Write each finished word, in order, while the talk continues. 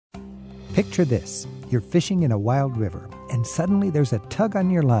Picture this. You're fishing in a wild river, and suddenly there's a tug on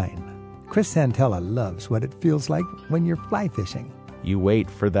your line. Chris Santella loves what it feels like when you're fly fishing. You wait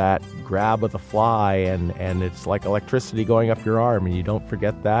for that grab of the fly, and it's like electricity going up your arm, and you don't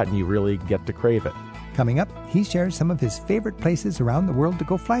forget that, and you really get to crave it. Coming up, he shares some of his favorite places around the world to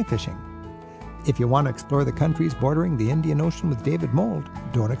go fly fishing. If you want to explore the countries bordering the Indian Ocean with David Mould,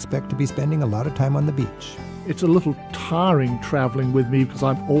 don't expect to be spending a lot of time on the beach. It's a little tiring traveling with me because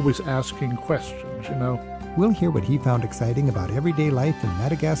I'm always asking questions, you know. We'll hear what he found exciting about everyday life in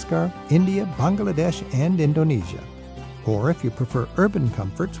Madagascar, India, Bangladesh, and Indonesia. Or if you prefer urban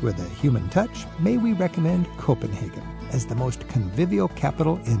comforts with a human touch, may we recommend Copenhagen as the most convivial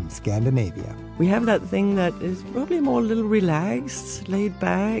capital in Scandinavia. We have that thing that is probably more a little relaxed, laid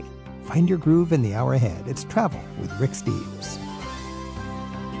back. Find your groove in the hour ahead. It's Travel with Rick Steves.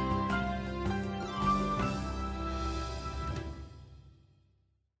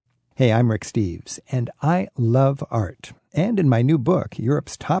 Hey, I'm Rick Steves, and I love art. And in my new book,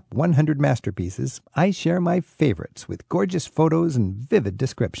 Europe's Top 100 Masterpieces, I share my favorites with gorgeous photos and vivid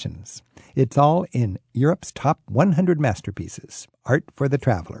descriptions. It's all in Europe's Top 100 Masterpieces, Art for the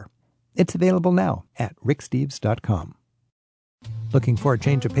Traveler. It's available now at ricksteves.com. Looking for a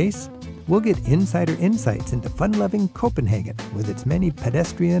change of pace? We'll get insider insights into fun-loving Copenhagen with its many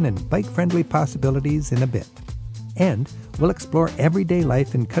pedestrian and bike-friendly possibilities in a bit. And we'll explore everyday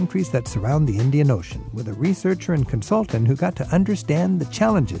life in countries that surround the Indian Ocean with a researcher and consultant who got to understand the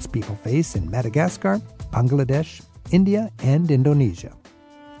challenges people face in Madagascar, Bangladesh, India, and Indonesia.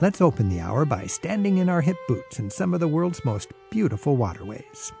 Let's open the hour by standing in our hip boots in some of the world's most beautiful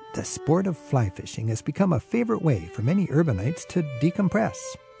waterways. The sport of fly fishing has become a favorite way for many urbanites to decompress.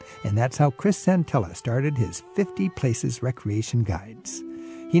 And that's how Chris Santella started his 50 Places Recreation Guides.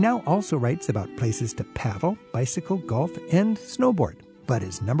 He now also writes about places to paddle, bicycle, golf, and snowboard. But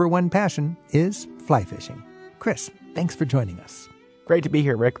his number one passion is fly fishing. Chris, thanks for joining us. Great to be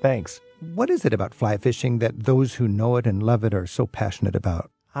here, Rick. Thanks. What is it about fly fishing that those who know it and love it are so passionate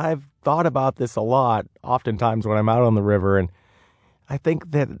about? I've thought about this a lot, oftentimes when I'm out on the river, and I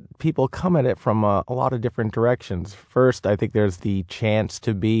think that people come at it from a lot of different directions. First, I think there's the chance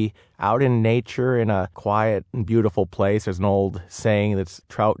to be out in nature in a quiet and beautiful place. There's an old saying that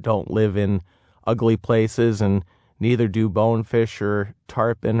trout don't live in ugly places, and neither do bonefish or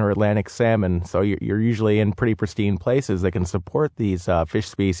tarpon or Atlantic salmon. So you're usually in pretty pristine places that can support these fish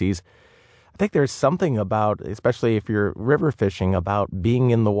species. I think there's something about, especially if you're river fishing, about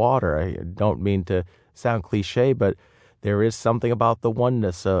being in the water. I don't mean to sound cliche, but there is something about the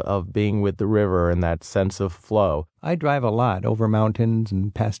oneness of being with the river and that sense of flow. I drive a lot over mountains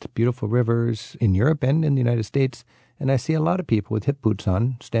and past beautiful rivers in Europe and in the United States, and I see a lot of people with hip boots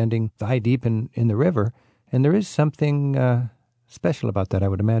on, standing thigh deep in the river, and there is something special about that, I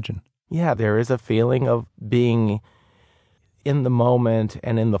would imagine. Yeah, there is a feeling of being in the moment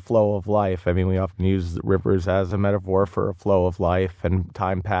and in the flow of life. I mean, we often use rivers as a metaphor for a flow of life and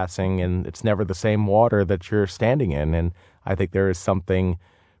time passing, and it's never the same water that you're standing in. And I think there is something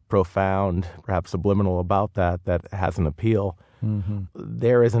profound, perhaps subliminal about that has an appeal. Mm-hmm.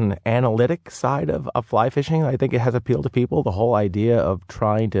 There is an analytic side of fly fishing. I think it has appeal to people. The whole idea of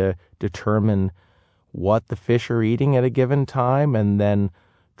trying to determine what the fish are eating at a given time and then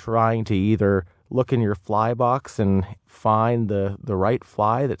trying to either look in your fly box and find the right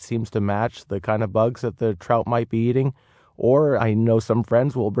fly that seems to match the kind of bugs that the trout might be eating. Or I know some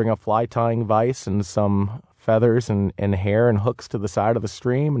friends will bring a fly tying vise and some feathers and hair and hooks to the side of the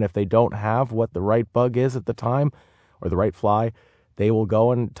stream. And if they don't have what the right bug is at the time or the right fly, they will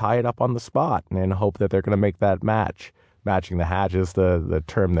go and tie it up on the spot and hope that they're going to make that match. Matching the hatch is the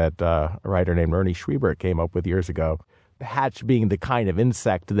term that a writer named Ernie Schwiebert came up with years ago. Hatch being the kind of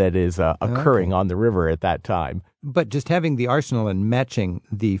insect that is occurring on the river at that time. But just having the arsenal and matching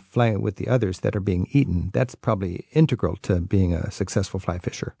the fly with the others that are being eaten, that's probably integral to being a successful fly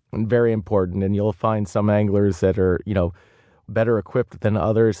fisher. And very important, and you'll find some anglers that are, better equipped than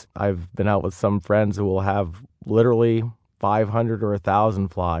others. I've been out with some friends who will have literally 500 or 1,000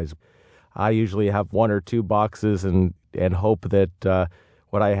 flies. I usually have 1 or 2 boxes and hope that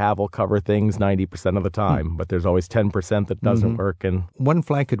what I have will cover things 90% of the time, but there's always 10% that doesn't work. And one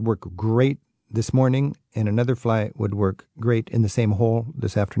fly could work great this morning, and another fly would work great in the same hole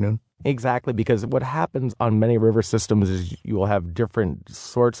this afternoon. Exactly, because what happens on many river systems is you will have different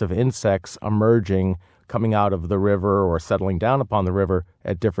sorts of insects emerging, coming out of the river or settling down upon the river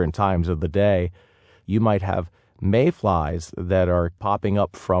at different times of the day. You might have mayflies that are popping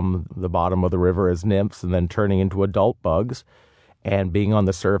up from the bottom of the river as nymphs and then turning into adult bugs and being on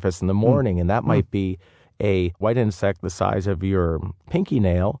the surface in the morning. And that might be a white insect the size of your pinky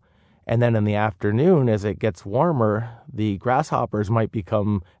nail, And then in the afternoon, as it gets warmer, the grasshoppers might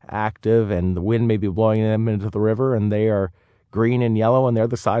become active and the wind may be blowing them into the river, and they are green and yellow and they're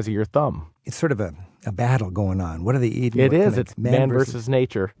the size of your thumb. It's sort of a battle going on. What are they eating? It is. It's man versus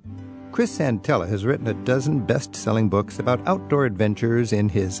nature. Chris Santella has written a dozen best-selling books about outdoor adventures in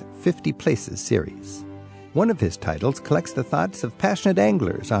his 50 Places series. One of his titles collects the thoughts of passionate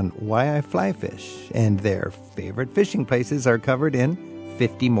anglers on why I fly fish, and their favorite fishing places are covered in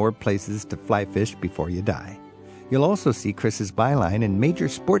 50 More Places to Fly Fish Before You Die. You'll also see Chris's byline in major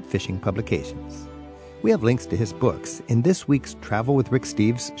sport fishing publications. We have links to his books in this week's Travel with Rick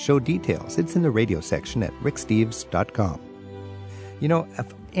Steves show details. It's in the radio section at ricksteves.com. You know,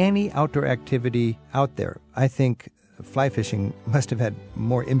 of any outdoor activity out there, I think fly fishing must have had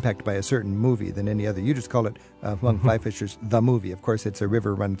more impact by a certain movie than any other. You just call it, among fly fishers, the movie. Of course, it's a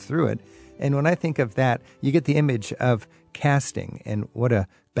river runs through it. And when I think of that, you get the image of casting and what a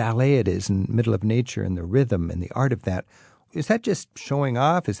ballet it is in the middle of nature and the rhythm and the art of that. Is that just showing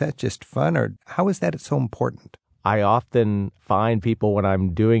off? Is that just fun? Or how is that so important? I often find people when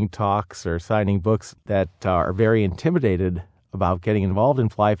I'm doing talks or signing books that are very intimidated about getting involved in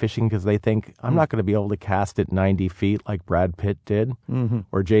fly fishing because they think, I'm not going to be able to cast it 90 feet like Brad Pitt did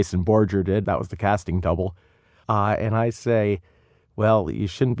or Jason Borger did. That was the casting double. And I say, well, you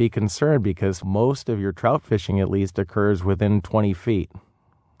shouldn't be concerned because most of your trout fishing at least occurs within 20 feet.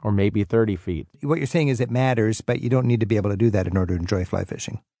 Or maybe 30 feet. What you're saying is it matters, but you don't need to be able to do that in order to enjoy fly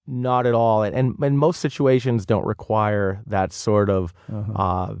fishing. Not at all. And most situations don't require that sort of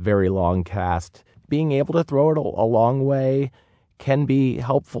very long cast. Being able to throw it a long way can be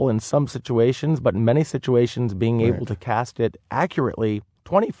helpful in some situations, but in many situations, being able to cast it accurately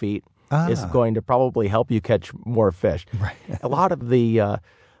 20 feet is going to probably help you catch more fish. Right. A lot of the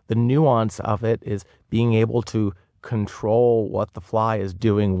nuance of it is being able to control what the fly is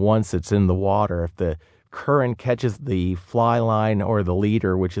doing once it's in the water. If the current catches the fly line or the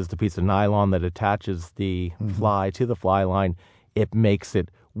leader, which is the piece of nylon that attaches the fly to the fly line, it makes it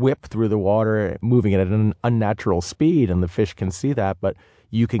whip through the water, moving it at an unnatural speed, and the fish can see that. But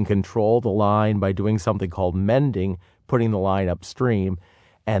you can control the line by doing something called mending, putting the line upstream,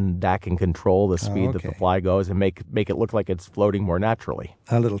 and that can control the speed that the fly goes and make it look like it's floating more naturally.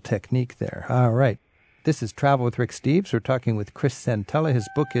 A little technique there. All right. This is Travel with Rick Steves. We're talking with Chris Santella. His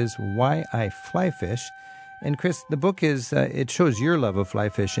book is Why I Fly Fish. And Chris, the book is, it shows your love of fly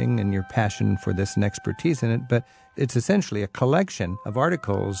fishing and your passion for this and expertise in it, but it's essentially a collection of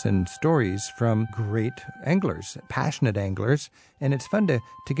articles and stories from great anglers, passionate anglers, and it's fun to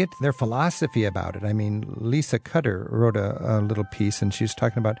get their philosophy about it. I mean, Lisa Cutter wrote a little piece, and she was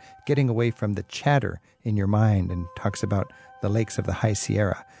talking about getting away from the chatter in your mind and talks about the lakes of the High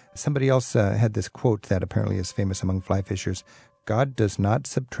Sierra. Somebody else had this quote that apparently is famous among fly fishers. God does not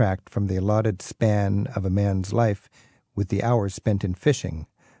subtract from the allotted span of a man's life with the hours spent in fishing.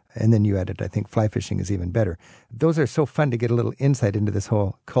 And then you added, I think fly fishing is even better. Those are so fun to get a little insight into this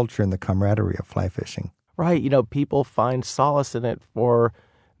whole culture and the camaraderie of fly fishing. Right. You know, people find solace in it for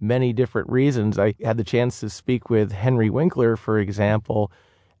many different reasons. I had the chance to speak with Henry Winkler, for example,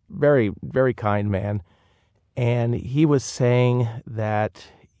 very, very kind man. And he was saying that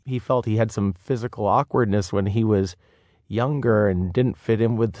he felt he had some physical awkwardness when he was younger and didn't fit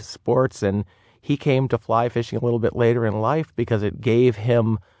in with sports. And he came to fly fishing a little bit later in life because it gave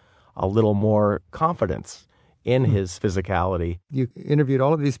him a little more confidence in his physicality. You interviewed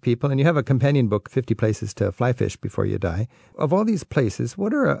all of these people, and you have a companion book, 50 Places to Fly Fish Before You Die. Of all these places,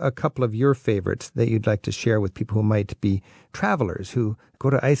 what are a couple of your favorites that you'd like to share with people who might be travelers, who go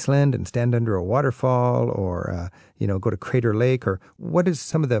to Iceland and stand under a waterfall, or go to Crater Lake? Or what is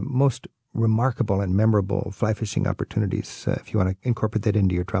some of the most remarkable and memorable fly fishing opportunities, if you want to incorporate that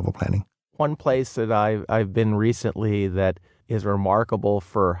into your travel planning? One place that I've been recently that is remarkable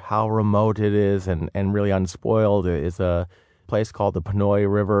for how remote it is and really unspoiled is a place called the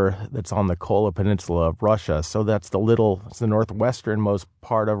Pnoy River that's on the Kola Peninsula of Russia. So it's the northwesternmost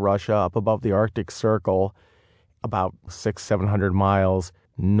part of Russia, up above the Arctic Circle, about 600-700 miles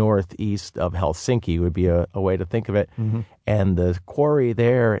northeast of Helsinki would be a way to think of it. Mm-hmm. And the quarry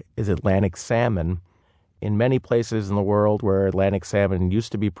there is Atlantic salmon. In many places in the world where Atlantic salmon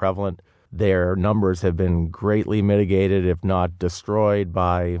used to be prevalent, their numbers have been greatly mitigated, if not destroyed,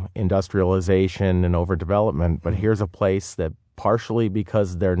 by industrialization and overdevelopment. But here's a place that partially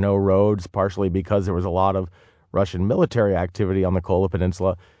because there are no roads, partially because there was a lot of Russian military activity on the Kola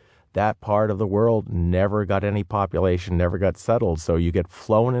Peninsula, that part of the world never got any population, never got settled. So you get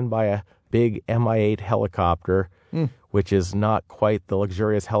flown in by a big Mi-8 helicopter which is not quite the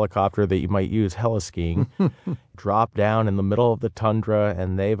luxurious helicopter that you might use heliskiing, drop down in the middle of the tundra,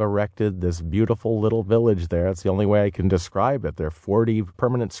 and they've erected this beautiful little village there. That's the only way I can describe it. There are 40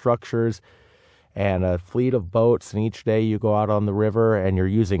 permanent structures and a fleet of boats, and each day you go out on the river and you're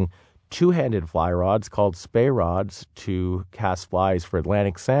using two-handed fly rods called spey rods to cast flies for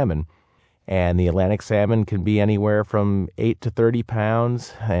Atlantic salmon. And the Atlantic salmon can be anywhere from 8 to 30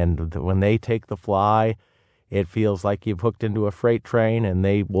 pounds, and when they take the fly, it feels like you've hooked into a freight train, and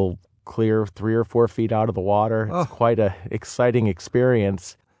they will clear 3 or 4 feet out of the water. It's quite an exciting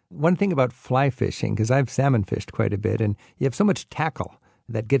experience. One thing about fly fishing, because I've salmon fished quite a bit, and you have so much tackle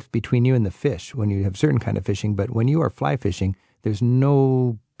that gets between you and the fish when you have certain kind of fishing. But when you are fly fishing, there's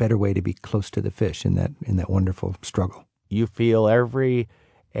no better way to be close to the fish in that wonderful struggle. You feel every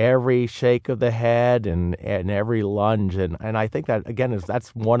shake of the head and every lunge. And I think that, again,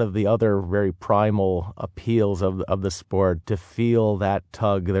 that's one of the other very primal appeals of the sport, to feel that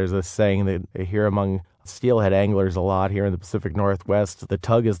tug. There's a saying that I hear among steelhead anglers a lot here in the Pacific Northwest: the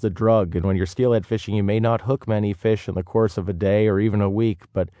tug is the drug. And when you're steelhead fishing, you may not hook many fish in the course of a day or even a week,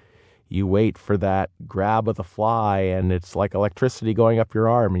 but you wait for that grab of the fly, and it's like electricity going up your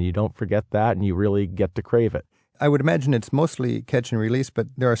arm, and you don't forget that, and you really get to crave it. I would imagine it's mostly catch and release, but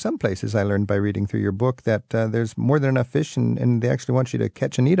there are some places I learned by reading through your book that there's more than enough fish, and they actually want you to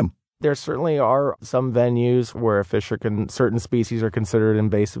catch and eat them. There certainly are some venues where certain species are considered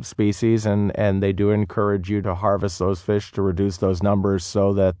invasive species, and they do encourage you to harvest those fish to reduce those numbers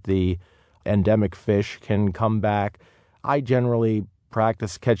so that the endemic fish can come back. I generally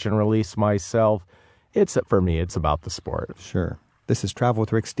practice catch and release myself. For me, it's about the sport. Sure. This is Travel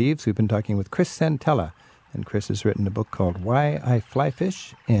with Rick Steves. We've been talking with Chris Santella. And Chris has written a book called Why I Fly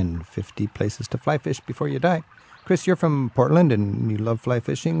Fish in 50 Places to Fly Fish Before You Die. Chris, you're from Portland and you love fly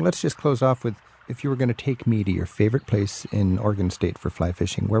fishing. Let's just close off with, if you were going to take me to your favorite place in Oregon State for fly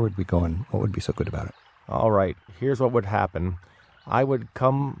fishing, where would we go and what would be so good about it? All right. Here's what would happen. I would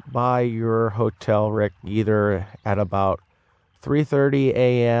come by your hotel, Rick, either at about 3:30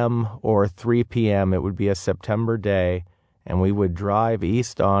 a.m. or 3 p.m. It would be a September day, and we would drive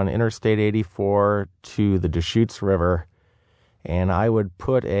east on Interstate 84 to the Deschutes River, and I would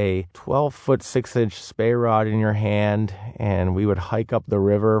put a 12-foot 6-inch spey rod in your hand, and we would hike up the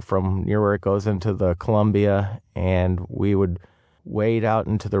river from near where it goes into the Columbia, and we would wade out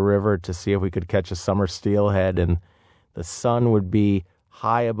into the river to see if we could catch a summer steelhead, and the sun would be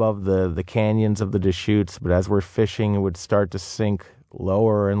high above the canyons of the Deschutes, but as we're fishing, it would start to sink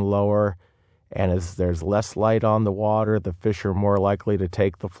lower and lower. And as there's less light on the water, the fish are more likely to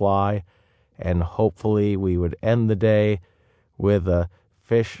take the fly. And hopefully we would end the day with a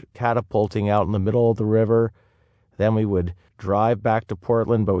fish catapulting out in the middle of the river. Then we would drive back to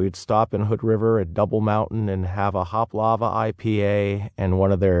Portland, but we'd stop in Hood River at Double Mountain and have a Hop Lava IPA and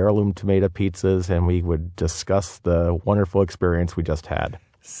one of their heirloom tomato pizzas, and we would discuss the wonderful experience we just had.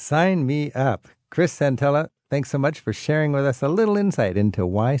 Sign me up. Chris Santella, thanks so much for sharing with us a little insight into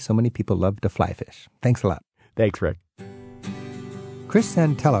why so many people love to fly fish. Thanks a lot. Thanks, Rick. Chris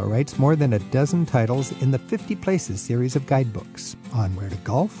Santella writes more than a dozen titles in the 50 Places series of guidebooks on where to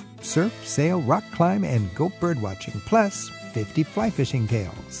golf, surf, sail, rock climb, and go birdwatching, plus 50 fly fishing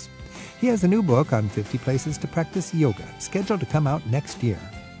tales. He has a new book on 50 places to practice yoga, scheduled to come out next year.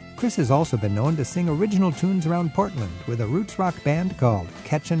 Chris has also been known to sing original tunes around Portland with a roots rock band called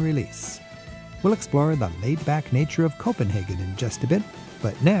Catch and Release. We'll explore the laid-back nature of Copenhagen in just a bit,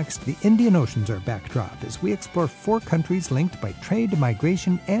 but next, the Indian Oceans are backdrop as we explore 4 countries linked by trade,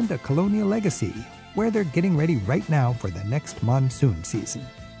 migration, and a colonial legacy, where they're getting ready right now for the next monsoon season.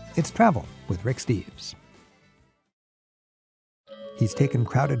 It's Travel with Rick Steves. He's taken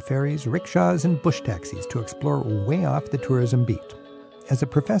crowded ferries, rickshaws, and bush taxis to explore way off the tourism beat. As a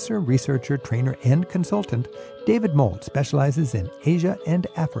professor, researcher, trainer, and consultant, David Mould specializes in Asia and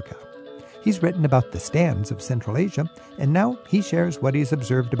Africa. He's written about the stands of Central Asia, and now he shares what he's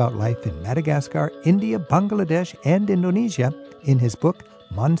observed about life in Madagascar, India, Bangladesh, and Indonesia in his book,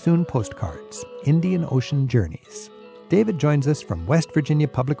 Monsoon Postcards, Indian Ocean Journeys. David joins us from West Virginia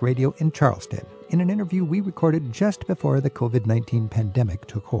Public Radio in Charleston in an interview we recorded just before the COVID-19 pandemic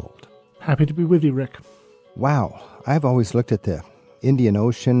took hold. Happy to be with you, Rick. Wow, I've always looked at the Indian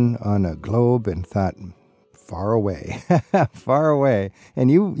Ocean on a globe and thought, far away, far away.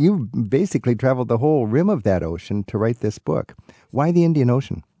 And you basically traveled the whole rim of that ocean to write this book. Why the Indian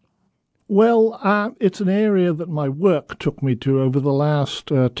Ocean? Well, it's an area that my work took me to over the last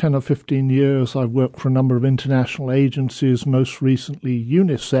 10 or 15 years. I've worked for a number of international agencies, most recently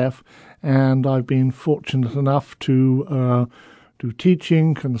UNICEF, and I've been fortunate enough to do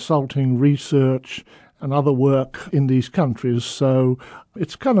teaching, consulting, research, and other work in these countries. So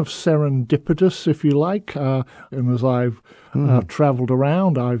it's kind of serendipitous, if you like. And as I've traveled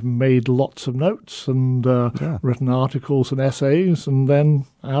around, I've made lots of notes and written articles and essays, and then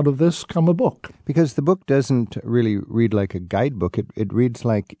out of this come a book. Because the book doesn't really read like a guidebook. It reads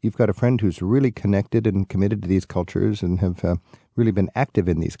like you've got a friend who's really connected and committed to these cultures and have really been active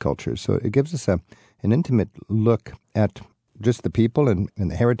in these cultures. So it gives us an intimate look at just the people and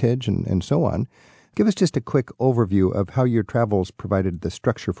the heritage and so on. Give us just a quick overview of how your travels provided the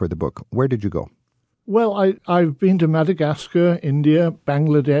structure for the book. Where did you go? Well, I've been to Madagascar, India,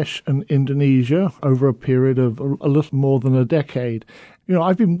 Bangladesh, and Indonesia over a period of a little more than a decade. You know,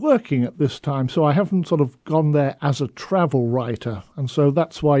 I've been working at this time, so I haven't sort of gone there as a travel writer. And so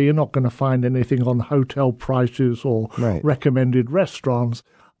that's why you're not going to find anything on hotel prices or recommended restaurants.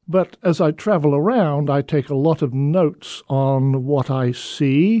 But as I travel around, I take a lot of notes on what I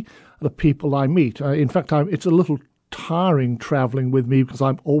see, the people I meet. In fact, it's a little tiring traveling with me because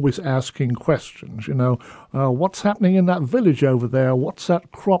I'm always asking questions. You know, what's happening in that village over there? What's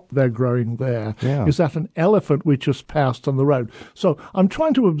that crop they're growing there? Yeah. Is that an elephant we just passed on the road? So I'm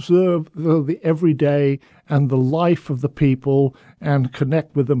trying to observe the everyday and the life of the people and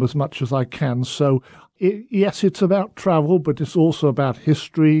connect with them as much as I can. So yes, it's about travel, but it's also about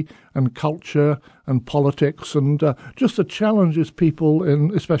history and culture and politics and just the challenges people,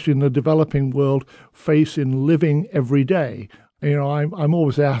 especially in the developing world, face in living every day. You know, I'm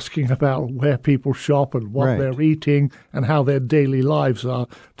always asking about where people shop and what they're eating and how their daily lives are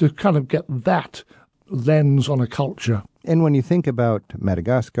to kind of get that lens on a culture. And when you think about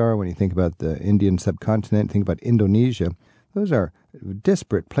Madagascar, when you think about the Indian subcontinent, think about Indonesia, those are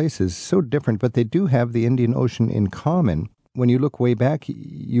disparate places, so different, but they do have the Indian Ocean in common. When you look way back,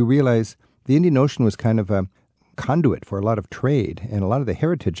 you realize the Indian Ocean was kind of a conduit for a lot of trade, and a lot of the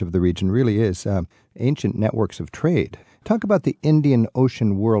heritage of the region really is ancient networks of trade. Talk about the Indian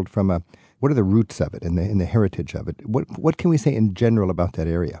Ocean world from what are the roots of it and the heritage of it? What can we say in general about that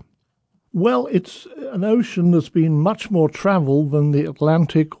area? Well, it's an ocean that's been much more traveled than the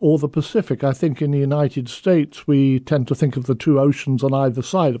Atlantic or the Pacific. I think in the United States, we tend to think of the two oceans on either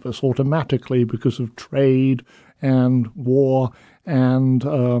side of us automatically because of trade and war and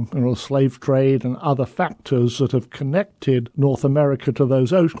slave trade and other factors that have connected North America to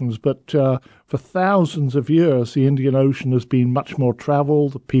those oceans. But for thousands of years, the Indian Ocean has been much more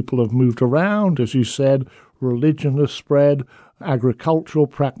traveled. People have moved around, as you said, religion has spread, agricultural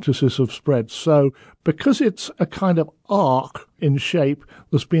practices have spread. So because it's a kind of arc in shape,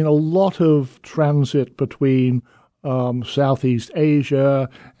 there's been a lot of transit between Southeast Asia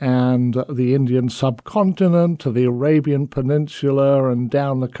and the Indian subcontinent to the Arabian Peninsula and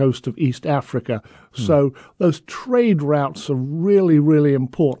down the coast of East Africa. So those trade routes are really, really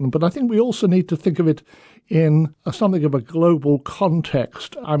important. But I think we also need to think of it in something of a global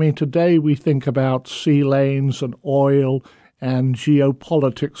context. I mean, today we think about sea lanes and oil and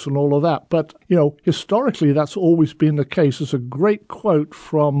geopolitics and all of that. But, you know, historically that's always been the case. There's a great quote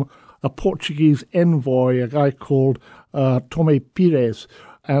from a Portuguese envoy, a guy called Tomé Pires,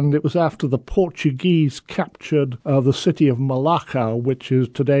 and it was after the Portuguese captured the city of Malacca, which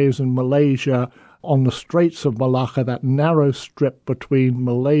today is in Malaysia, on the Straits of Malacca, that narrow strip between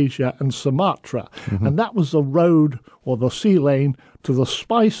Malaysia and Sumatra. And that was the road or the sea lane to the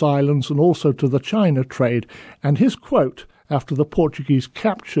Spice Islands and also to the China trade. And his quote after the Portuguese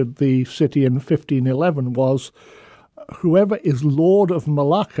captured the city in 1511 was, "Whoever is Lord of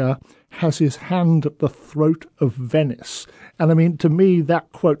Malacca has his hand at the throat of Venice." And I mean, to me,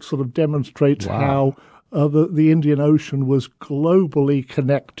 that quote sort of demonstrates how the Indian Ocean was globally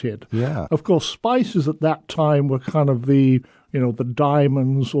connected. Yeah. Of course, spices at that time were kind of the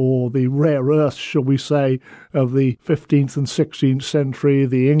diamonds or the rare earths, shall we say, of the 15th and 16th century.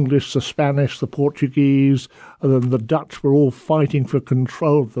 The English, the Spanish, the Portuguese, and then the Dutch were all fighting for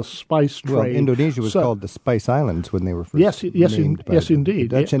control of the spice trade. Well, Indonesia was called the Spice Islands when they were first named by the indeed.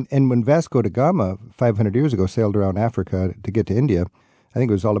 Dutch. Yeah. And when Vasco da Gama, 500 years ago, sailed around Africa to get to India, I think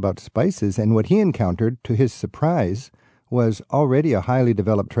it was all about spices. And what he encountered, to his surprise, was already a highly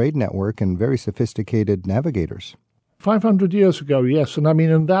developed trade network and very sophisticated navigators. 500 years ago, yes. And I mean,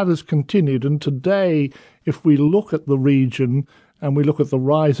 and that has continued. And today, if we look at the region and we look at the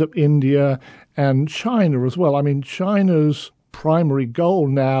rise of India and China as well, I mean, China's primary goal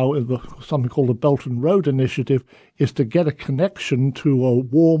now is something called the Belt and Road Initiative is to get a connection to a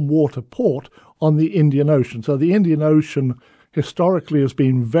warm water port on the Indian Ocean. So the Indian Ocean historically has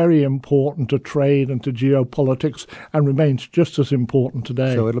been very important to trade and to geopolitics and remains just as important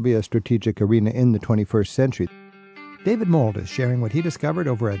today. So it'll be a strategic arena in the 21st century. David Mould is sharing what he discovered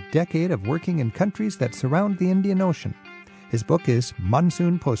over a decade of working in countries that surround the Indian Ocean. His book is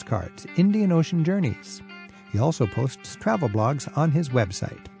Monsoon Postcards, Indian Ocean Journeys. He also posts travel blogs on his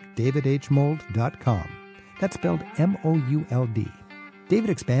website, davidhmould.com. That's spelled M-O-U-L-D.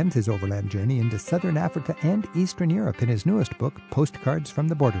 David expands his overland journey into southern Africa and Eastern Europe in his newest book, Postcards from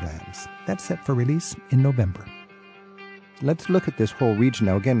the Borderlands. That's set for release in November. Let's look at this whole region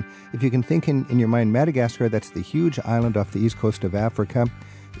now. Again, if you can think in your mind, Madagascar, that's the huge island off the east coast of Africa.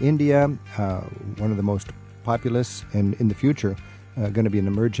 India, one of the most populous and in the future going to be an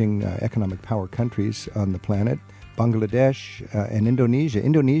emerging economic power countries on the planet. Bangladesh and Indonesia.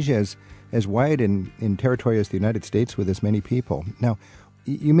 Indonesia is as wide in territory as the United States with as many people. Now,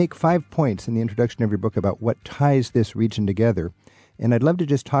 you make 5 points in the introduction of your book about what ties this region together. And I'd love to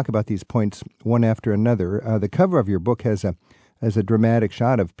just talk about these points one after another. The cover of your book has a dramatic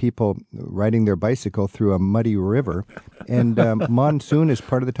shot of people riding their bicycle through a muddy river. And monsoon is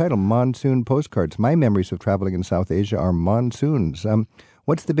part of the title, Monsoon Postcards. My memories of traveling in South Asia are monsoons.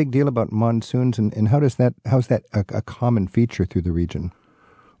 What's the big deal about monsoons, and how's that a common feature through the region?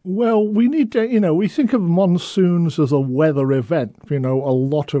 Well, we need to, we think of monsoons as a weather event, a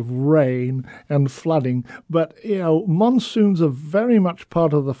lot of rain and flooding. But, monsoons are very much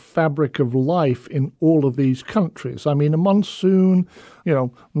part of the fabric of life in all of these countries. I mean, a monsoon,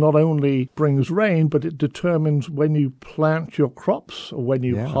 not only brings rain, but it determines when you plant your crops or when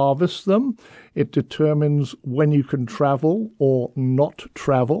you harvest them. It determines when you can travel or not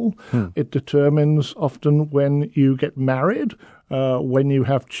travel. It determines often when you get married, when you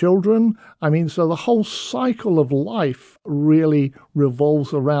have children. I mean, so the whole cycle of life really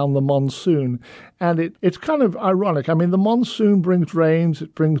revolves around the monsoon. And it's kind of ironic. I mean, the monsoon brings rains,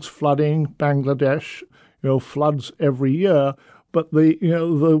 it brings flooding. Bangladesh, floods every year. But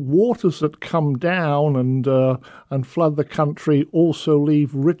the waters that come down and flood the country also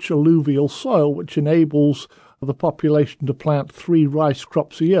leave rich alluvial soil, which enables the population to plant 3 rice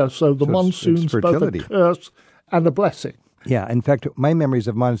crops a year. So the monsoon's both a curse and a blessing. Yeah, in fact, my memories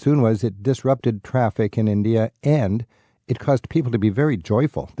of monsoon was it disrupted traffic in India and it caused people to be very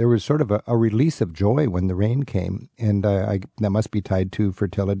joyful. There was sort of a release of joy when the rain came, and that must be tied to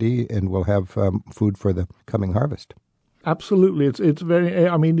fertility, and we'll have food for the coming harvest. Absolutely. It's very,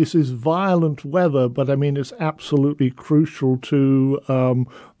 this is violent weather, but it's absolutely crucial to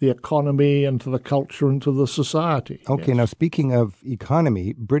the economy and to the culture and to the society. Okay, Now speaking of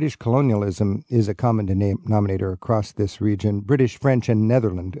economy, British colonialism is a common denominator across this region, British, French, and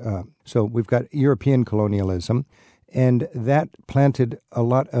Netherlands. So we've got European colonialism, and that planted a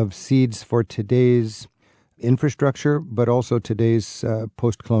lot of seeds for today's infrastructure, but also today's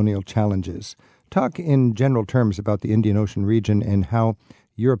post-colonial challenges. Talk in general terms about the Indian Ocean region and how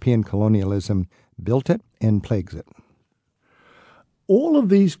European colonialism built it and plagues it. All of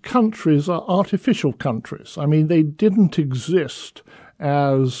these countries are artificial countries. They didn't exist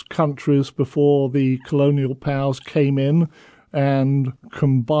as countries before the colonial powers came in and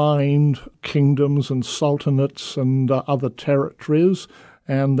combined kingdoms and sultanates and other territories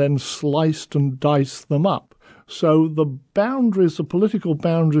and then sliced and diced them up. So the boundaries, the political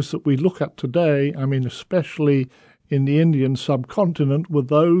boundaries that we look at today, especially in the Indian subcontinent, were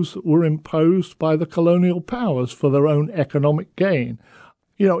those that were imposed by the colonial powers for their own economic gain.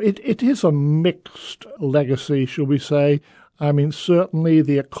 It is a mixed legacy, shall we say. Certainly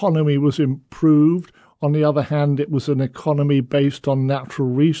the economy was improved. On the other hand, it was an economy based on natural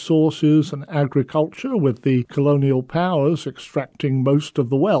resources and agriculture, with the colonial powers extracting most of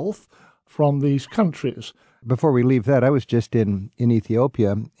the wealth from these countries. Before we leave that, I was just in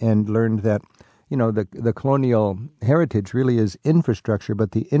Ethiopia and learned that, the colonial heritage really is infrastructure,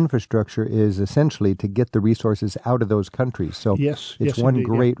 but the infrastructure is essentially to get the resources out of those countries. So it's one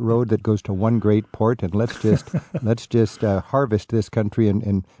great road that goes to one great port, and let's just harvest this country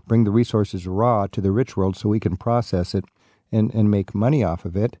and bring the resources raw to the rich world so we can process it and make money off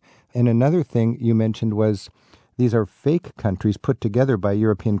of it. And another thing you mentioned was these are fake countries put together by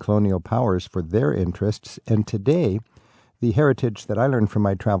European colonial powers for their interests. And today, the heritage that I learned from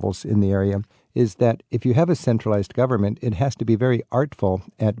my travels in the area is that if you have a centralized government, it has to be very artful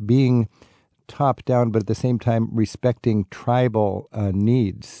at being top down, but at the same time respecting tribal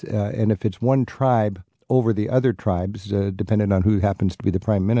needs. And if it's one tribe over the other tribes, depending on who happens to be the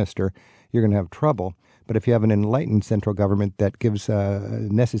prime minister, you're going to have trouble. But if you have an enlightened central government that gives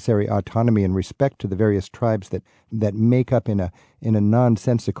necessary autonomy and respect to the various tribes that make up in a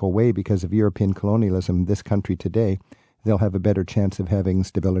nonsensical way because of European colonialism this country today, they'll have a better chance of having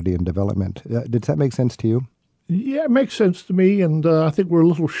stability and development. Does that make sense to you? Yeah, it makes sense to me, and I think we're a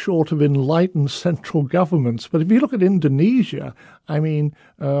little short of enlightened central governments. But if you look at Indonesia, I mean,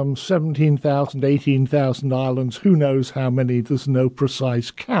 17,000, 18,000 islands, who knows how many, there's no precise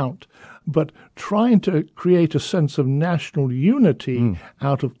count. But trying to create a sense of national unity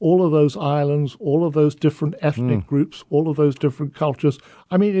out of all of those islands, all of those different ethnic groups, all of those different cultures,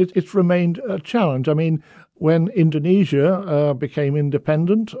 I mean, it's remained a challenge. I mean, when Indonesia became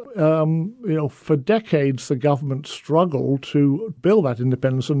independent, for decades the government struggled to build that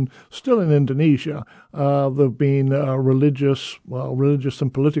independence, and still in Indonesia there have been religious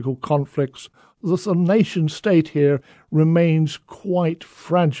and political conflicts. The nation state here remains quite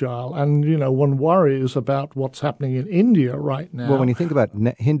fragile, and one worries about what's happening in India right now. Well, when you think about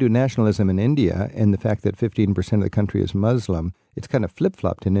Hindu nationalism in India and the fact that 15% of the country is Muslim, it's kind of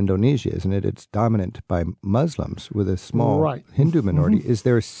flip-flopped in Indonesia, isn't it? It's dominant by Muslims with a small Hindu minority. Is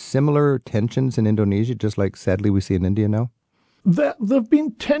there similar tensions in Indonesia, just like sadly we see in India now? There have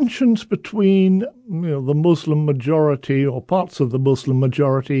been tensions between the Muslim majority or parts of the Muslim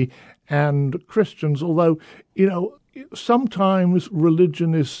majority and Christians, although, sometimes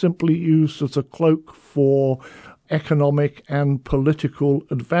religion is simply used as a cloak for economic and political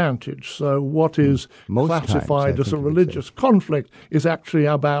advantage. So what is classified as a religious conflict is actually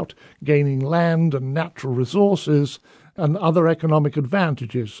about gaining land and natural resources and other economic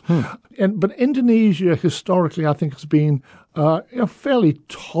advantages. But Indonesia historically, I think, has been a fairly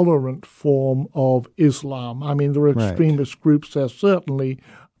tolerant form of Islam. I mean, there are extremist groups there, certainly,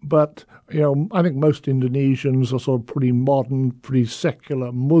 but I think most Indonesians are sort of pretty modern, pretty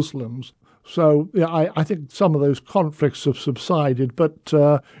secular Muslims. So I think some of those conflicts have subsided, but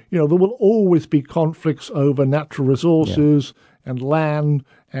there will always be conflicts over natural resources and land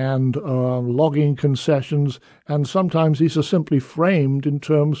and logging concessions, and sometimes these are simply framed in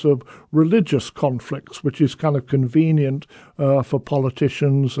terms of religious conflicts, which is kind of convenient for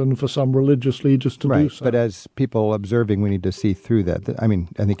politicians and for some religious leaders to do so. But as people observing, we need to see through that. I mean,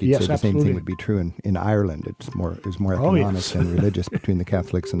 I think you'd say the same thing would be true in Ireland. It's more economic than religious between the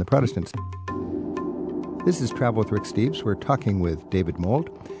Catholics and the Protestants. This is Travel with Rick Steves. We're talking with David Mould.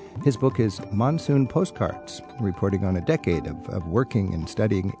 His book is Monsoon Postcards, reporting on a decade of working and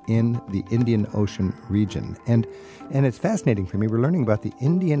studying in the Indian Ocean region. And it's fascinating for me. We're learning about the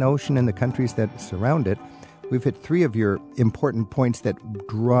Indian Ocean and the countries that surround it. We've hit three of your important points that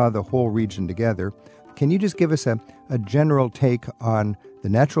draw the whole region together. Can you just give us a general take on the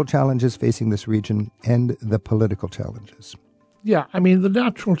natural challenges facing this region and the political challenges? Yeah, I mean, the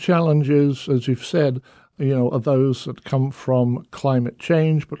natural challenges, as you've said, are those that come from climate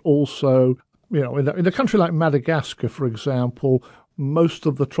change, but also, in a country like Madagascar, for example, most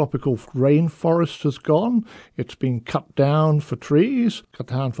of the tropical rainforest has gone. It's been cut down for trees, cut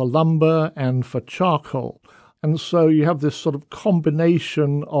down for lumber, and for charcoal. And so you have this sort of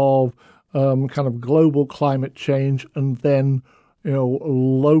combination of kind of global climate change and then,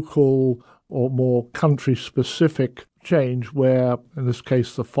 local or more country-specific change where, in this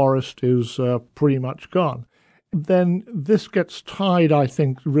case, the forest is pretty much gone. Then this gets tied, I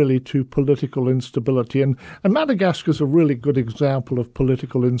think, really to political instability. And Madagascar is a really good example of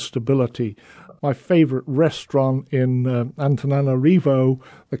political instability. My favorite restaurant in Antananarivo,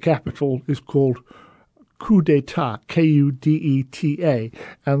 the capital, is called Coup d'etat, Kudeta,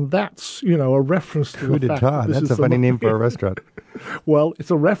 and that's, a reference to the fact that that's a funny name for a restaurant. Well, it's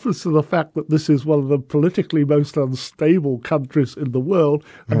a reference to the fact that this is one of the politically most unstable countries in the world,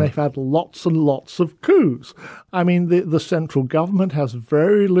 and they've had lots and lots of coups. I mean, the central government has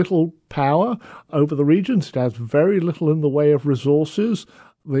very little power over the regions. It has very little in the way of resources.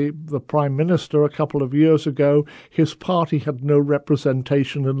 The Prime Minister a couple of years ago, his party had no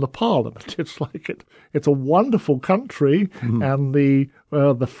representation in the parliament. It's a wonderful country, and the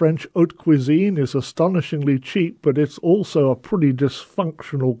French haute cuisine is astonishingly cheap, but it's also a pretty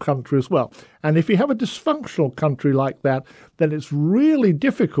dysfunctional country as well. And if you have a dysfunctional country like that, then it's really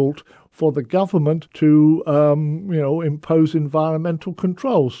difficult for the government to, impose environmental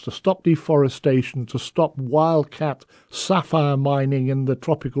controls, to stop deforestation, to stop wildcat sapphire mining in the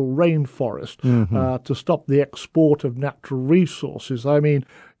tropical rainforest, to stop the export of natural resources. I mean,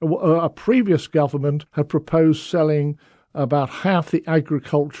 a previous government had proposed selling about half the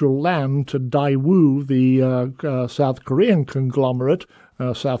agricultural land to Daewoo, the South Korean conglomerate.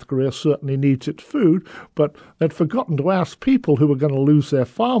 South Korea certainly needs its food, but they'd forgotten to ask people who were going to lose their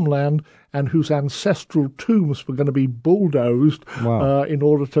farmland and whose ancestral tombs were going to be bulldozed in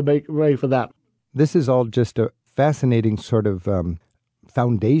order to make way for that. This is all just a fascinating sort of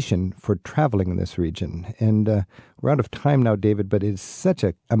foundation for traveling in this region. And we're out of time now, David, but it's such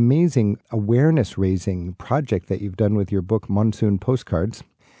an amazing awareness-raising project that you've done with your book, Monsoon Postcards.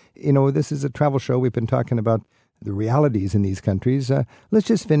 You know, this is a travel show. We've been talking about the realities in these countries. Let's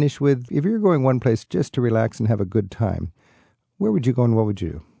just finish with, if you're going one place just to relax and have a good time, where would you go and what would you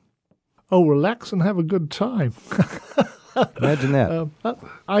do? Oh, relax and have a good time. Imagine that.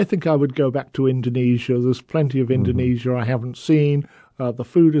 I think I would go back to Indonesia. There's plenty of Indonesia I haven't seen. The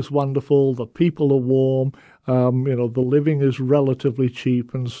food is wonderful. The people are warm. The living is relatively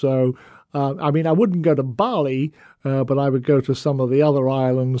cheap. And so, I wouldn't go to Bali, but I would go to some of the other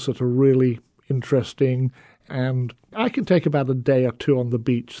islands that are really interesting. And I can take about a day or two on the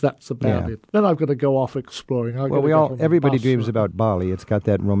beach. That's about it. Then I've got to go off exploring. Everybody dreams about Bali. It's got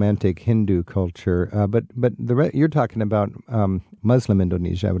that romantic Hindu culture. But you're talking about Muslim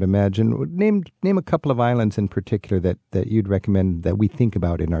Indonesia, I would imagine. Name a couple of islands in particular that you'd recommend that we think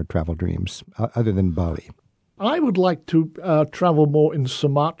about in our travel dreams, other than Bali. I would like to travel more in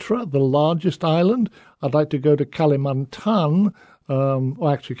Sumatra, the largest island. I'd like to go to Kalimantan.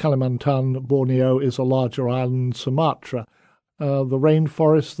 Kalimantan, Borneo, is a larger island than Sumatra. The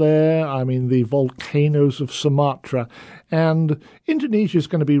rainforest there, the volcanoes of Sumatra. And Indonesia is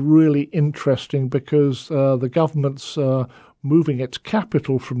going to be really interesting because the government's moving its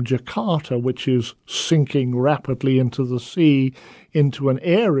capital from Jakarta, which is sinking rapidly into the sea, into an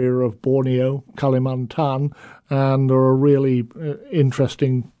area of Borneo, Kalimantan, and there are really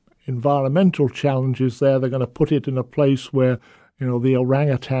interesting environmental challenges there. They're going to put it in a place where the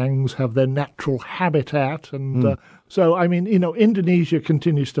orangutans have their natural habitat. And Indonesia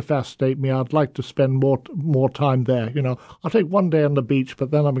continues to fascinate me. I'd like to spend more time there. I'll take one day on the beach,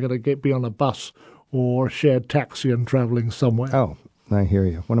 but then I'm going to be on a bus or a shared taxi and traveling somewhere. Oh, I hear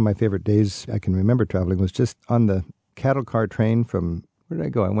you. One of my favorite days I can remember traveling was just on the cattle car train from, where did I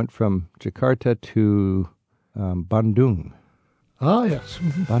go? I went from Jakarta to Bandung. Ah, yes.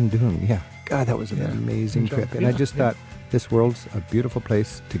 Bandung, yeah. God, that was an amazing trip. And I just thought, this world's a beautiful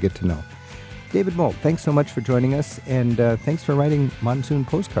place to get to know. David Moult, thanks so much for joining us, and thanks for writing Monsoon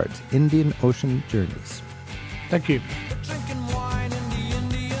Postcards, Indian Ocean Journeys. Thank you. Drinking wine in the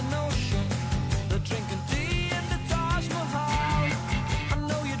Indian Ocean, the drinking tea in the Taj Mahal. I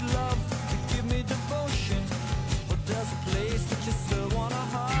know you'd love to give me devotion, but there's a place that you still want to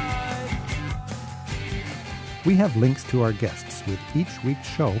hide. We have links to our guests with each week's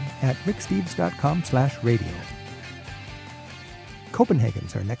show at ricksteves.com/radio.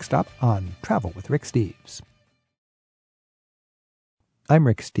 Copenhagen's our next stop on Travel with Rick Steves. I'm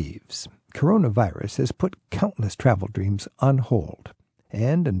Rick Steves. Coronavirus has put countless travel dreams on hold.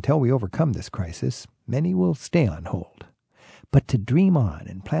 And until we overcome this crisis, many will stay on hold. But to dream on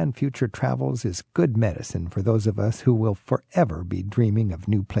and plan future travels is good medicine for those of us who will forever be dreaming of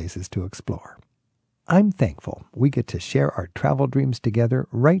new places to explore. I'm thankful we get to share our travel dreams together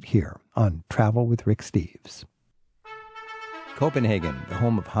right here on Travel with Rick Steves. Copenhagen, the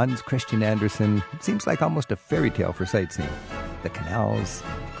home of Hans Christian Andersen, seems like almost a fairy tale for sightseeing. The canals,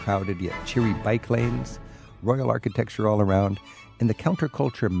 crowded yet cheery bike lanes, royal architecture all around, and the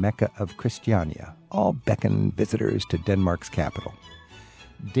counterculture mecca of Christiania all beckon visitors to Denmark's capital.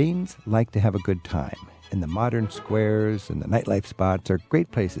 Danes like to have a good time, and the modern squares and the nightlife spots are great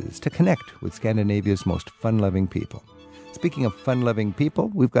places to connect with Scandinavia's most fun-loving people. Speaking of fun-loving people,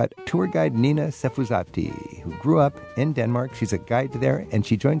 we've got tour guide Nina Sefuzati, who grew up in Denmark. She's a guide there, and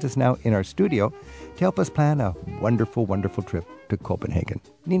she joins us now in our studio to help us plan a wonderful, wonderful trip to Copenhagen.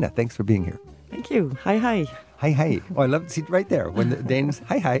 Nina, thanks for being here. Thank you. Hi, hi. Hi, hi. Oh, I love to see right there. When the Danes,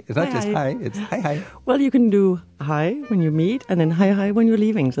 hi, hi. It's not just hi, it's hi, hi. Well, you can do hi when you meet and then hi, hi when you're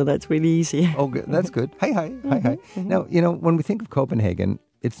leaving. So that's really easy. Oh, good. That's good. Hi, hi, hi, hi. Now, when we think of Copenhagen,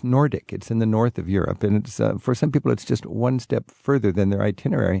 it's Nordic. It's in the north of Europe, and it's for some people it's just one step further than their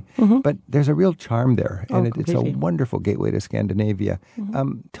itinerary. But there's a real charm there, and it's a wonderful gateway to Scandinavia.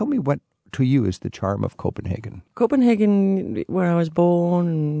 Tell me what, to you, is the charm of Copenhagen? Copenhagen, where I was born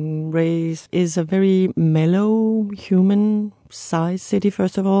and raised, is a very mellow, human-sized city,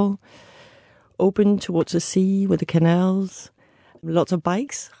 first of all. Open towards the sea with the canals. Lots of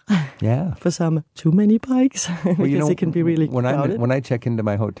bikes. Yeah. For some, too many bikes. Because it can be really crowded. When I check into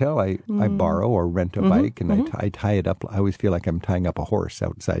my hotel, I borrow or rent a bike, and I tie it up. I always feel like I'm tying up a horse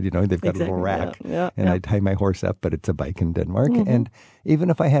outside. They've got a little rack, I tie my horse up, but it's a bike in Denmark. And even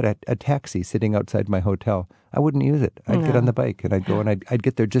if I had a taxi sitting outside my hotel, I wouldn't use it. I'd get on the bike, and I'd go, and I'd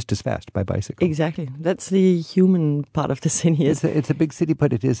get there just as fast by bicycle. Exactly. That's the human part of the city. It's a big city,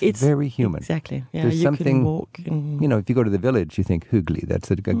 but it's very human. Exactly. Yeah, There's you something, can walk. if you go to the village, you think hyggelig.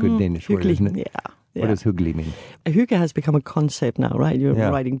 That's a good Danish word, isn't it? Yeah. What does hyggelig mean? Hygge has become a concept now, right? You're Yeah.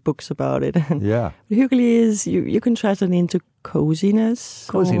 writing books about it. Yeah. Hyggelig is, you can translate it into coziness.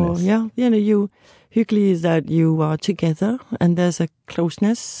 Coziness. Hyggelig is that you are together and there's a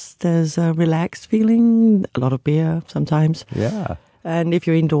closeness, there's a relaxed feeling, a lot of beer sometimes. Yeah. And if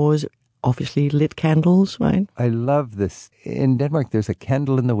you're indoors, obviously lit candles, right? I love this. In Denmark, there's a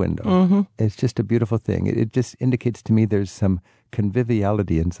candle in the window. Mm-hmm. It's just a beautiful thing. It just indicates to me there's some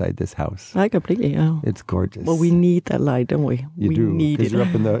conviviality inside this house. I completely, yeah. It's gorgeous. Well, we need that light, don't we? You we do, need because it. you're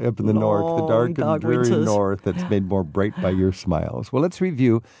up in the north, the dark and dreary winters. north that's made more bright by your smiles. Well, let's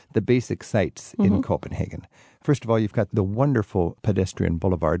review the basic sites in Copenhagen. First of all, you've got the wonderful pedestrian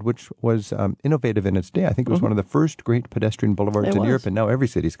boulevard, which was innovative in its day. I think it was one of the first great pedestrian boulevards It in was. Europe, and now every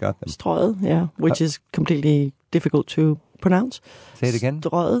city's got them. Strøget, yeah, which is completely difficult to pronounce. Say it again.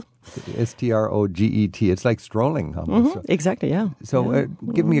 Strøget. Stroget. It's like strolling almost. Exactly, yeah. So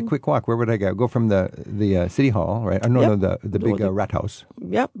give me a quick walk. Where would I go? Go from the city hall, right? No, the big rathaus.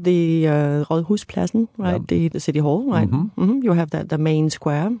 Yep, the Rådhuspladsen, right? Yep. The city hall, right? Mm-hmm. You have the main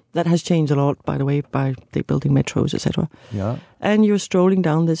square. That has changed a lot, by the way, by the building metros, etc. Yeah. And you're strolling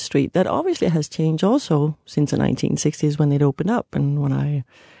down this street. That obviously has changed also since the 1960s when it opened up and when I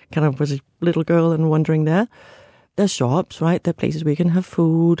kind of was a little girl and wandering there. There's shops, right? There are places where you can have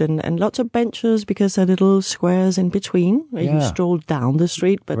food and lots of benches because there are little squares in between where you can stroll down the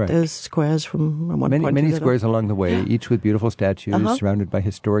street, but Right. there's squares from one point to Many the other. squares along the way, each with beautiful statues surrounded by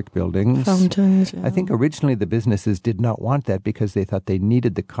historic buildings. Fountains. Yeah. I think originally the businesses did not want that because they thought they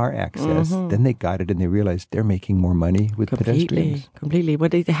needed the car access. Then they got it and they realized they're making more money with pedestrians. Completely.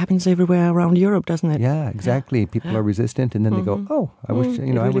 But it happens everywhere around Europe, doesn't it? Yeah, exactly. People are resistant, and then they go, "Oh, I wish I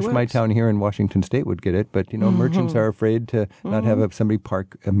really wish my works. town here in Washington State would get it." But merchants are afraid to not have somebody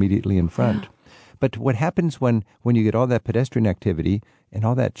park immediately in front. But what happens when you get all that pedestrian activity and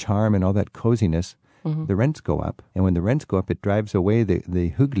all that charm and all that coziness? The rents go up, and when the rents go up, it drives away the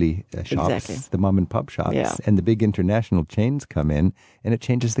hyggelig shops, Exactly. the mom and pop shops, Yeah. and the big international chains come in, and it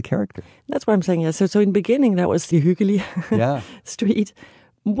changes the character. That's what I'm saying. Yeah. So in the beginning, that was the Hyggelig Yeah. street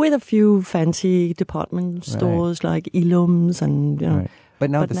with a few fancy department stores like Illums and, Right. But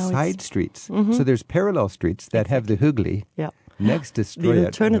now But the now it's- side streets. So there's parallel streets that have the hyggelig yeah. next to The Strøget.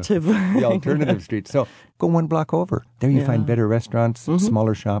 alternative. The alternative street. So go one block over. There you find better restaurants,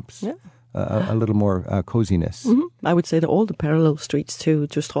 smaller shops, a little more coziness. I would say that all the parallel streets to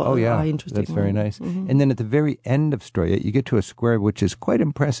Strøget Oh, yeah. are interesting. That's very nice. And then at the very end of Strøget, you get to a square which is quite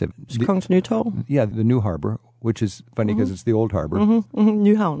impressive. Kongens Nytorv. Yeah, the new harbor, which is funny because it's the old harbor.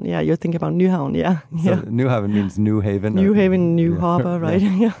 Nyhavn. Yeah, you're thinking about Nyhavn. Yeah. So New Haven means New Haven. New Haven, New Harbor, right?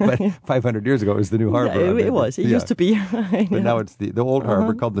 Yeah. But 500 years ago, it was the New Harbor. Yeah, it was. It used to be. Right? But now it's the old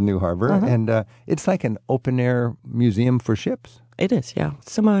harbor called the New Harbor. And it's like an open-air museum for ships. It is, yeah.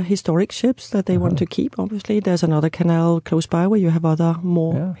 Some are historic ships that they want to keep, obviously. There's another canal close by where you have other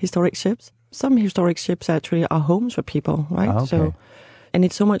more historic ships. Some historic ships actually are homes for people, right? Ah, okay. And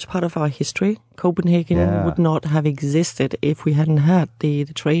it's so much part of our history. Copenhagen would not have existed if we hadn't had the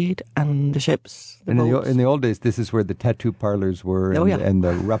trade and the ships, the boats. In the old days, this is where the tattoo parlors were, Oh, yeah. and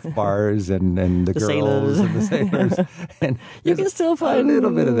the rough bars, and the girls sailors. and the sailors. And You there's can still find a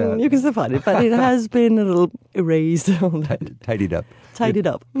little bit of that You can still find it, but it has been a little erased, tidied up. tidied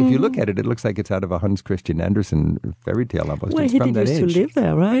up. If you look at it, it looks like it's out of a Hans Christian Andersen fairy tale almost. Well, it's he from did that used age. to live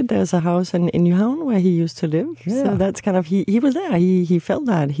there, right? There's a house in Nyhavn where he used to live. Yeah. So that's kind of, he was there. He felt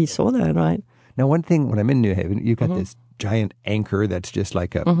that. He saw that, right? Now, one thing, when I'm in New Haven, you've got this giant anchor that's just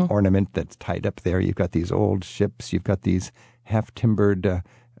like a ornament that's tied up there. You've got these old ships. You've got these half-timbered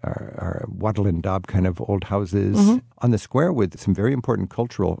or wattle and daub kind of old houses on the square with some very important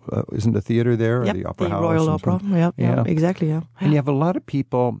cultural, isn't the theater there? Yep, or the opera the house? Royal and Opera. something? Yeah, exactly, yeah. And you have a lot of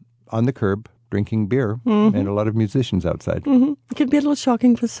people on the curb drinking beer and a lot of musicians outside. It can be a little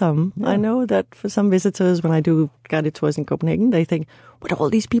shocking for some. I know that for some visitors, when I do guided tours in Copenhagen, they think, what are all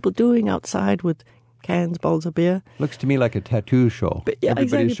these people doing outside with cans, bottles of beer? Looks to me like a tattoo show. But yeah,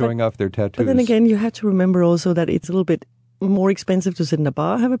 Everybody's exactly, showing off their tattoos. But then again, you have to remember also that it's a little bit more expensive to sit in a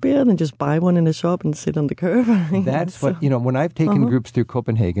bar, have a beer, than just buy one in a shop and sit on the curb. That's what, when I've taken groups through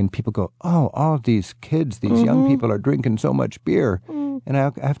Copenhagen, people go, oh, all these kids, these young people are drinking so much beer. And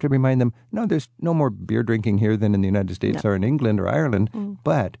I have to remind them, no, there's no more beer drinking here than in the United States or in England or Ireland.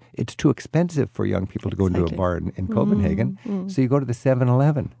 But it's too expensive for young people to go into a bar in Copenhagen. So you go to the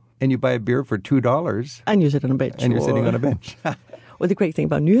 7-Eleven and you buy a beer for $2. And you sit on a bench. And you're sitting on a bench. Well, the great thing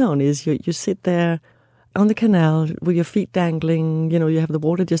about Nyhavn is you sit there on the canal with your feet dangling. You have the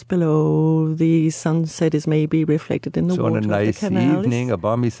water just below. The sunset is maybe reflected in the so water. on a nice the canal. evening, a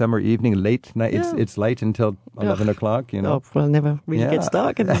balmy summer evening, late night, it's light until 11 o'clock, Oh, well, never really gets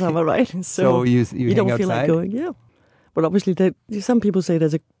dark in the summer, right? So you don't hang feel like outside? going, But obviously, some people say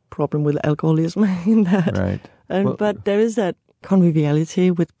there's a problem with alcoholism in that. Right. But there is that conviviality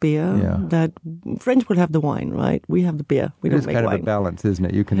with beer that French will have the wine, right? We have the beer. We It don't is make kind wine. of a balance, isn't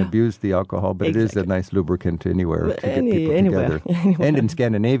it? You can abuse the alcohol, but it is a nice lubricant anywhere to get people anywhere. together. And in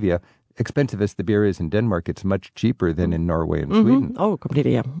Scandinavia, expensive as the beer is in Denmark, it's much cheaper than in Norway and Sweden. Oh,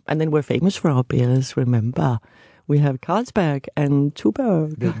 completely, yeah. And then we're famous for our beers, remember. We have Carlsberg and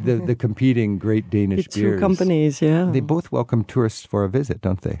Tuborg. The competing great Danish The two beers. companies, They both welcome tourists for a visit,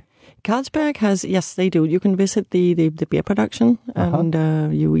 don't they? Carlsberg has, yes, they do. You can visit the beer production, and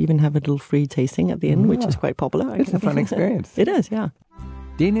you even have a little free tasting at the end, which is quite popular. It's a fun experience. It is, yeah.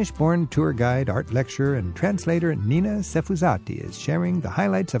 Danish-born tour guide, art lecturer, and translator Nina Sefuzati is sharing the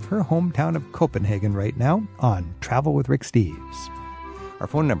highlights of her hometown of Copenhagen right now on Travel with Rick Steves. Our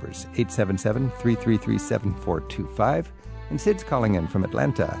phone number is 877-333-7425, and Sid's calling in from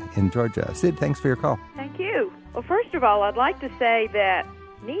Atlanta in Georgia. Sid, thanks for your call. Thank you. Well, first of all, I'd like to say that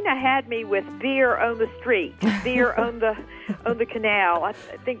Nina had me with beer on the street, beer on the canal. I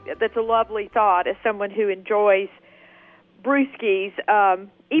think that's a lovely thought as someone who enjoys brewskis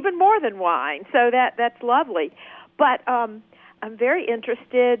even more than wine. So that's lovely. But I'm very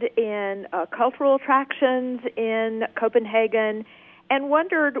interested in cultural attractions in Copenhagen, and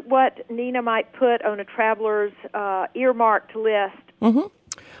wondered what Nina might put on a traveler's earmarked list. Mm-hmm.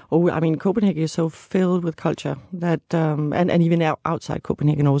 Oh, I mean, Copenhagen is so filled with culture that, and even outside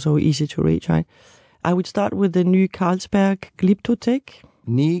Copenhagen, also easy to reach, right? I would start with the Nye Carlsberg Glyptotek.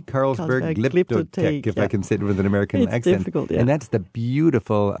 Nye Carlsberg Glyptotek, if I can say it with an American it's accent. Difficult, yeah. And that's the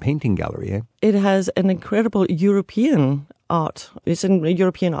beautiful painting gallery, eh? It has an incredible European art. It's a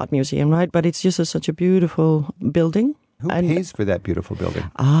European art museum, right? But it's just such a beautiful building. Who pays for that beautiful building?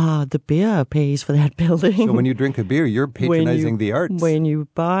 The beer pays for that building. So when you drink a beer, you're patronizing the arts. When you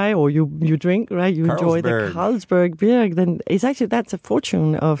buy or you drink, right, you enjoy the Carlsberg beer, then that's a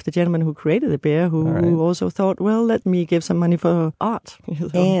fortune of the gentleman who created the beer, who also thought, well, let me give some money for art.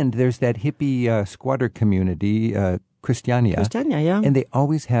 And there's that hippie squatter community, Christiania. Christiania, yeah. And they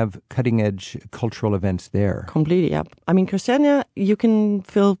always have cutting-edge cultural events there. Completely, yeah. I mean, Christiania, you can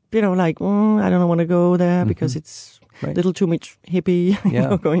feel, like, I don't want to go there because it's a little too much hippie.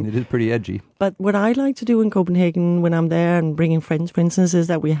 Yeah, it is pretty edgy. But what I like to do in Copenhagen when I'm there and bringing friends, for instance, is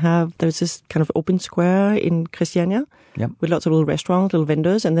that there's this kind of open square in Christiania with lots of little restaurants, little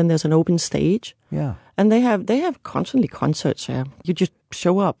vendors, and then there's an open stage. Yeah. And they have constantly concerts here. You just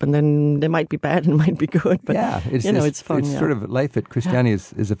show up, and then they might be bad and might be good. But, it's fun. It's sort of life at Christiania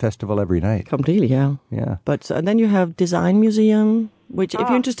is a festival every night. Completely, yeah. Yeah. But and then you have Design Museum, which if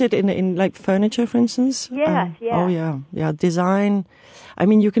you're interested in like furniture, for instance. Yes, Oh, yeah. Design. I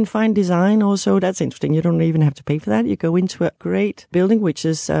mean, you can find design also. That's interesting. You don't even have to pay for that. You go into a great building, which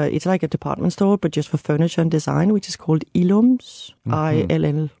is, it's like a department store, but just for furniture and design, which is called Illums.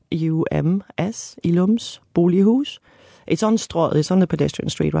 ILLUMS. Illums Bolighus. It's on Strøget. It's on the pedestrian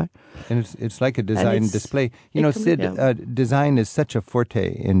street, right? And it's like a design display. Sid, design is such a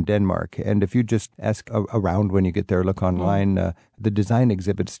forte in Denmark. And if you just ask around when you get there, look online, the design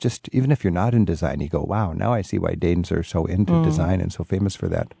exhibits, just even if you're not in design, you go, wow, now I see why Danes are so into design and so famous for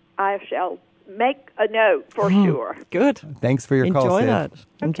that. I shall make a note for sure. Good. Thanks for your call, Sid.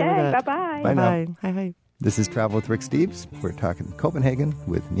 Enjoy that. Bye-bye. Bye now. Hi. This is Travel with Rick Steves. We're talking Copenhagen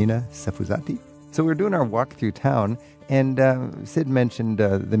with Nina Sefuzati. So we're doing our walk through town, and Sid mentioned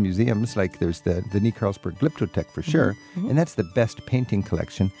the museums, like there's the Nye Carlsberg Glyptotek for sure, and that's the best painting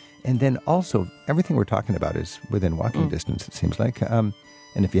collection. And then also, everything we're talking about is within walking distance, it seems like.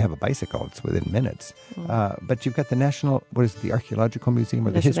 And if you have a bicycle, it's within minutes. But you've got the the Archaeological Museum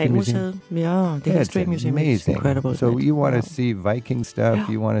or the History Museum? Yeah, the History Museum is incredible. So you want to see Viking stuff,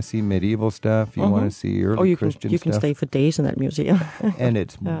 you want to see medieval stuff, you want to see early Christian stuff. You can stay for days in that museum. And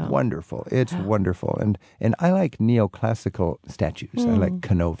it's wonderful. It's wonderful. And I like neoclassical statues. I like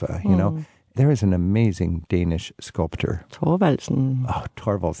Canova, There is an amazing Danish sculptor. Thorvaldsen. Oh,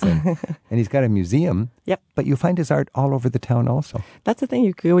 Thorvaldsen. And he's got a museum. Yep. But you find his art all over the town also. That's the thing.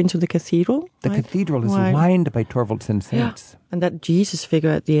 You go into the cathedral. The cathedral is lined by Thorvaldsen saints. And that Jesus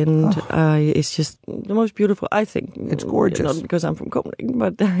figure at the end is just the most beautiful, I think. It's gorgeous. Not because I'm from Copenhagen,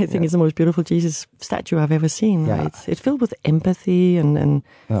 but I think it's the most beautiful Jesus statue I've ever seen. Yeah. It's filled with empathy and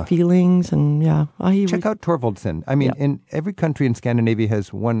feelings. And check out Thorvaldsen. I mean, in every country in Scandinavia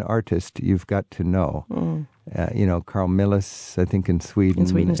has one artist you've got to know. Carl Milles, I think, in Sweden. In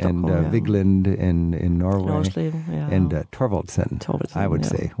Sweden, and Stockholm, yeah. Vigeland in Norway. Oslo, yeah. And Thorvaldsen, I would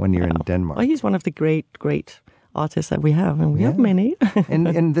say, when you're in Denmark. Well, he's one of the great artists that we have, and we have many.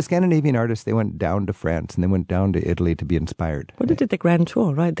 and the Scandinavian artists, they went down to France and they went down to Italy to be inspired. Well, they did the Grand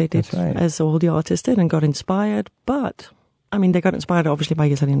Tour, right? They did, as all the artists did, and got inspired. But, I mean, they got inspired, obviously, by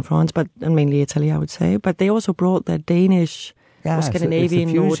Italy and France, and mainly Italy, I would say. But they also brought their Danish or Scandinavian,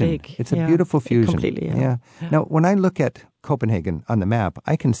 it's a fusion. Nordic. It's a beautiful fusion. Completely, yeah. Now, when I look at Copenhagen on the map,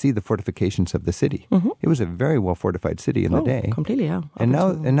 I can see the fortifications of the city. Mm-hmm. It was a very well fortified city in the day. Completely, yeah. And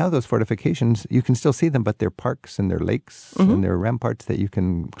now those fortifications, you can still see them, but they're parks and they're lakes and they're ramparts that you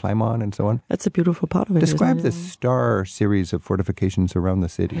can climb on and so on. That's a beautiful part of it. Describe the star series of fortifications around the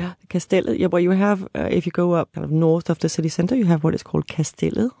city. Yeah, Castellet. Yeah, well, you have, if you go up kind of north of the city center, you have what is called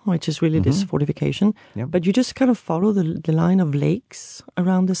Castellet, which is really this fortification. Yep. But you just kind of follow the line of lakes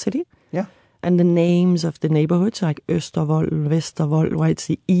around the city. Yeah. And the names of the neighborhoods, like Østervold, Vestervold, right? It's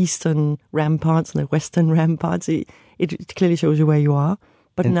the eastern ramparts and the western ramparts. It clearly shows you where you are.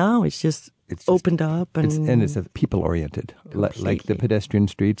 But now it's just opened up. And it's people-oriented. Like the pedestrian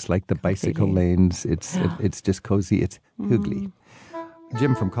streets, like the bicycle lanes. It's just cozy. It's hyggelig.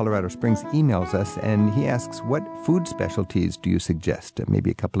 Jim from Colorado Springs emails us, and he asks, what food specialties do you suggest?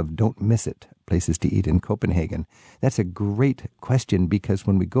 Maybe a couple of don't miss it places to eat in Copenhagen. That's a great question, because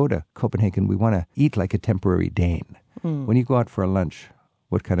when we go to Copenhagen, we want to eat like a temporary Dane. When you go out for a lunch,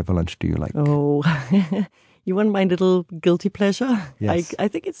 what kind of a lunch do you like? Oh, you want my little guilty pleasure? Yes. I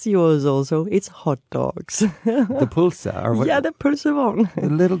think it's yours also. It's hot dogs. The pulsa. Or what? Yeah, the pulsavogn. The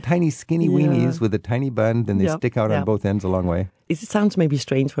little tiny skinny weenies with a tiny bun, then they stick out on both ends a long way. It sounds maybe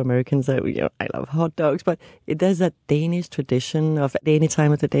strange for Americans that I love hot dogs, but there's that Danish tradition of at any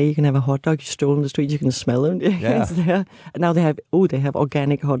time of the day you can have a hot dog. You stroll on the street, you can smell them. Yeah. It's there. And now they have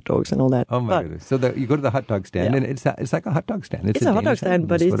organic hot dogs and all that. Oh my goodness! So you go to the hot dog stand, and it's like a hot dog stand. It's a hot dog stand,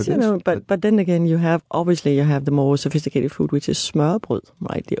 but it's but then again you have the more sophisticated food, which is smørbrød,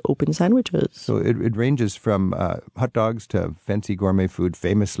 right? The open sandwiches. So it ranges from hot dogs to fancy gourmet food,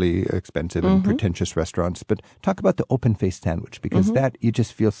 famously expensive and pretentious restaurants. But talk about the open-faced sandwich. Because that, you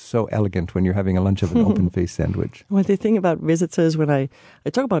just feel so elegant when you're having a lunch of an open-faced sandwich. Well, the thing about visitors, when I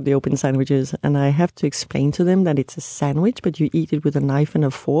talk about the open sandwiches, and I have to explain to them that it's a sandwich, but you eat it with a knife and a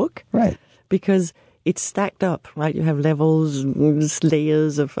fork. Right. Because it's stacked up, right? You have levels,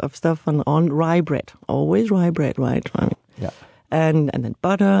 layers of stuff on rye bread. Always rye bread, right? Yeah. And then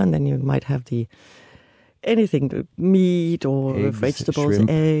butter, and then you might have anything, meat or eggs, vegetables,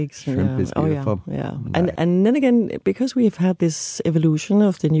 eggs. Shrimp is beautiful. Oh, yeah. And then again, because we have had this evolution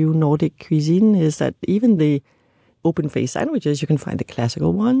of the new Nordic cuisine, is that even the open-faced sandwiches, you can find the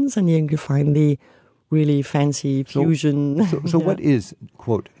classical ones, and you can find the really fancy fusion. So what is,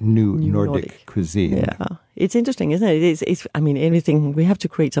 quote, new Nordic cuisine? Yeah. It's interesting, isn't it? It's anything, we have to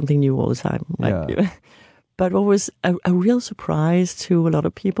create something new all the time. Right? Yeah. But what was a real surprise to a lot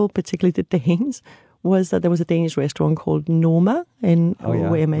of people, particularly the Danes, was that there was a Danish restaurant called Noma,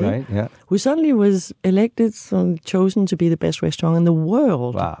 N-O-M-A, right, yeah. who suddenly was elected and chosen to be the best restaurant in the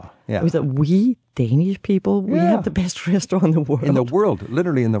world. Wow, yeah. We thought, we Danish people, we have the best restaurant in the world. In the world,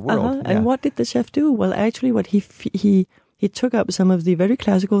 literally in the world. And what did the chef do? Well, actually, what he took up some of the very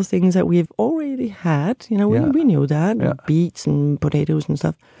classical things that we've already had. We knew that, beets and potatoes and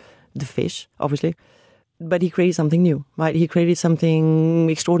stuff, the fish, obviously. But he created something new, right? He created something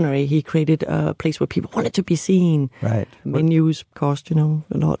extraordinary. He created a place where people wanted to be seen. Right. Menus cost, a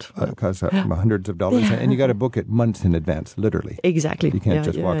lot. Cost hundreds of dollars. And you got to book it months in advance, literally. Exactly. You can't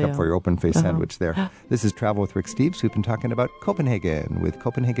just walk up for your open-faced sandwich there. This is Travel with Rick Steves. We've been talking about Copenhagen with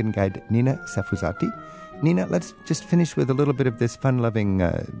Copenhagen guide Nina Safuzati. Nina, let's just finish with a little bit of this fun-loving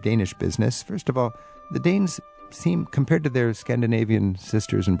Danish business. First of all, the Danes seem, compared to their Scandinavian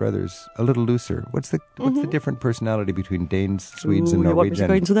sisters and brothers, a little looser. What's the different personality between Danes, Swedes, and Norwegians? You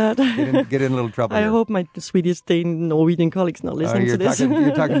want me to go into that? Get in a little trouble. I hope my Swedish, Dane, Norwegian colleagues not listening to this.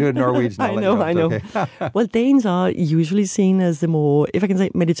 You're talking to a Norwegian. I know. Okay. Well, Danes are usually seen as the more, if I can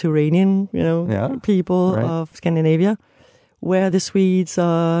say, Mediterranean, people of Scandinavia. Where the Swedes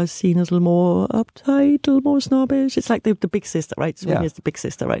are seen as a little more uptight, a little more snobbish. It's like the big sister, right? Sweden is the big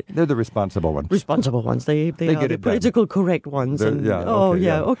sister, right? They're the responsible ones. They are the political correct ones. And,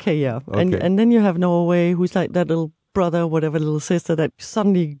 Okay. And then you have Norway, who's like that little brother, whatever, little sister that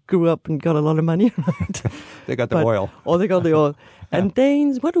suddenly grew up and got a lot of money. Right? They got the oil. Oh, they got the oil. And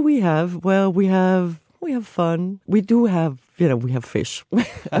Danes, what do we have? Well, we have fun. We do have, we have fish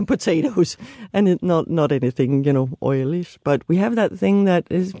and potatoes, and not anything, oilish. But we have that thing that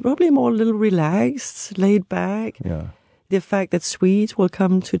is probably more a little relaxed, laid back. Yeah. the fact that Swedes will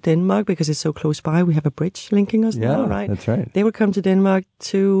come to Denmark because it's so close by. We have a bridge linking us now, right? That's right. They will come to Denmark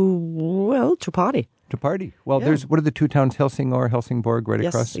to party. To party. Well, Yeah. there's, what are the two towns, Helsingborg, right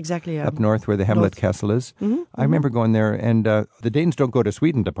Yes, across? exactly. Up north where the Hamlet Castle is. I remember going there, and the Danes don't go to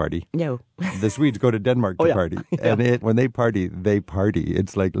Sweden to party. No. The Swedes go to Denmark to party. And when they party, they party.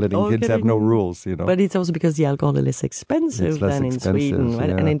 It's like letting kids have no rules, you know. But it's also because the alcohol is less expensive It's less than in expensive, Sweden, right?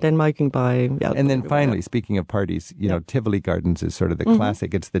 yeah. And in Denmark you can buy alcohol And then everywhere. finally, speaking of parties, you know, Tivoli Gardens is sort of the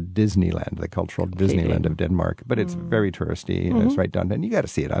classic. It's the Disneyland, the cultural Disneyland of Denmark. But it's very touristy, and it's right downtown. You got to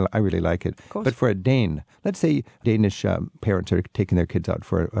see it. I really like it. course. But for a Dane, let's say Danish parents are taking their kids out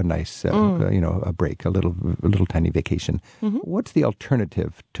for a nice, you know, a break, a little tiny vacation. What's the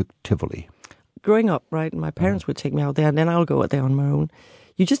alternative to Tivoli? Growing up, right, my parents would take me out there, and then I'll go out there on my own.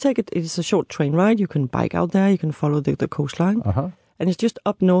 You just take it. It's a short train ride. You can bike out there. You can follow the coastline. And it's just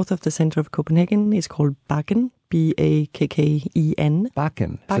up north of the center of Copenhagen. It's called Bakken, Bakken.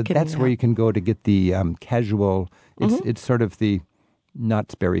 Bakken. So Bakken, that's where yeah. you can go to get the casual, it's sort of the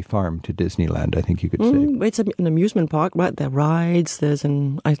Knott's Berry Farm to Disneyland, I think you could say. It's an amusement park, right? There are rides. There's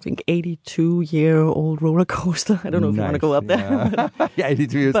I think, 82-year-old roller coaster. I don't know if you want to go up there. Yeah, yeah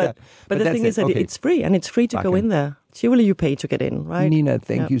 82 years. But the that's thing is that Okay. it's free, and it's free to go Bakken. in there. Surely you pay to get in, right? Nina,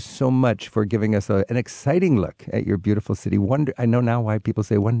 thank Yeah. you so much for giving us an exciting look at your beautiful city. I know now why people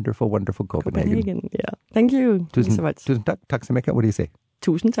say wonderful, wonderful Copenhagen. Copenhagen, yeah. Thank you. Thank you so much. Tusind tak, tak så mycket. What do you say?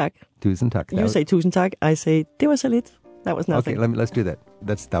 Tusind tak. Tusind tak. You say tusind tak. I say, det var så lidt. That was nothing. Okay, let's do that.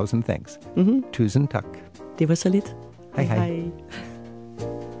 That's 1,000 thanks. Tusind tak. Det var så lidt. Hej, hej.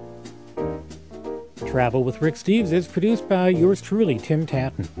 Travel with Rick Steves is produced by yours truly, Tim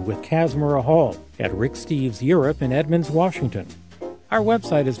Tatton, with Casmara Hall at Rick Steves Europe in Edmonds, Washington. Our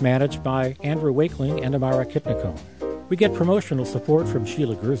website is managed by Andrew Wakeling and Amara Kipnikone. We get promotional support from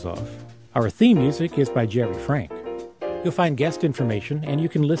Sheila Gurzoff. Our theme music is by Jerry Frank. You'll find guest information, and you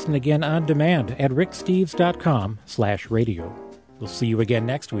can listen again on demand at ricksteves.com/radio. We'll see you again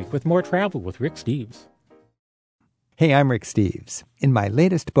next week with more Travel with Rick Steves. Hey, I'm Rick Steves. In my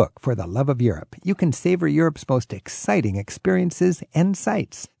latest book, For the Love of Europe, you can savor Europe's most exciting experiences and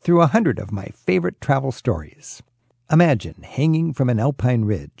sights through 100 of my favorite travel stories. Imagine hanging from an alpine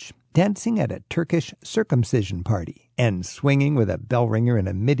ridge, dancing at a Turkish circumcision party, and swinging with a bell ringer in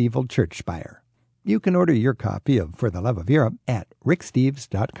a medieval church spire. You can order your copy of For the Love of Europe at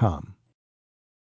ricksteves.com.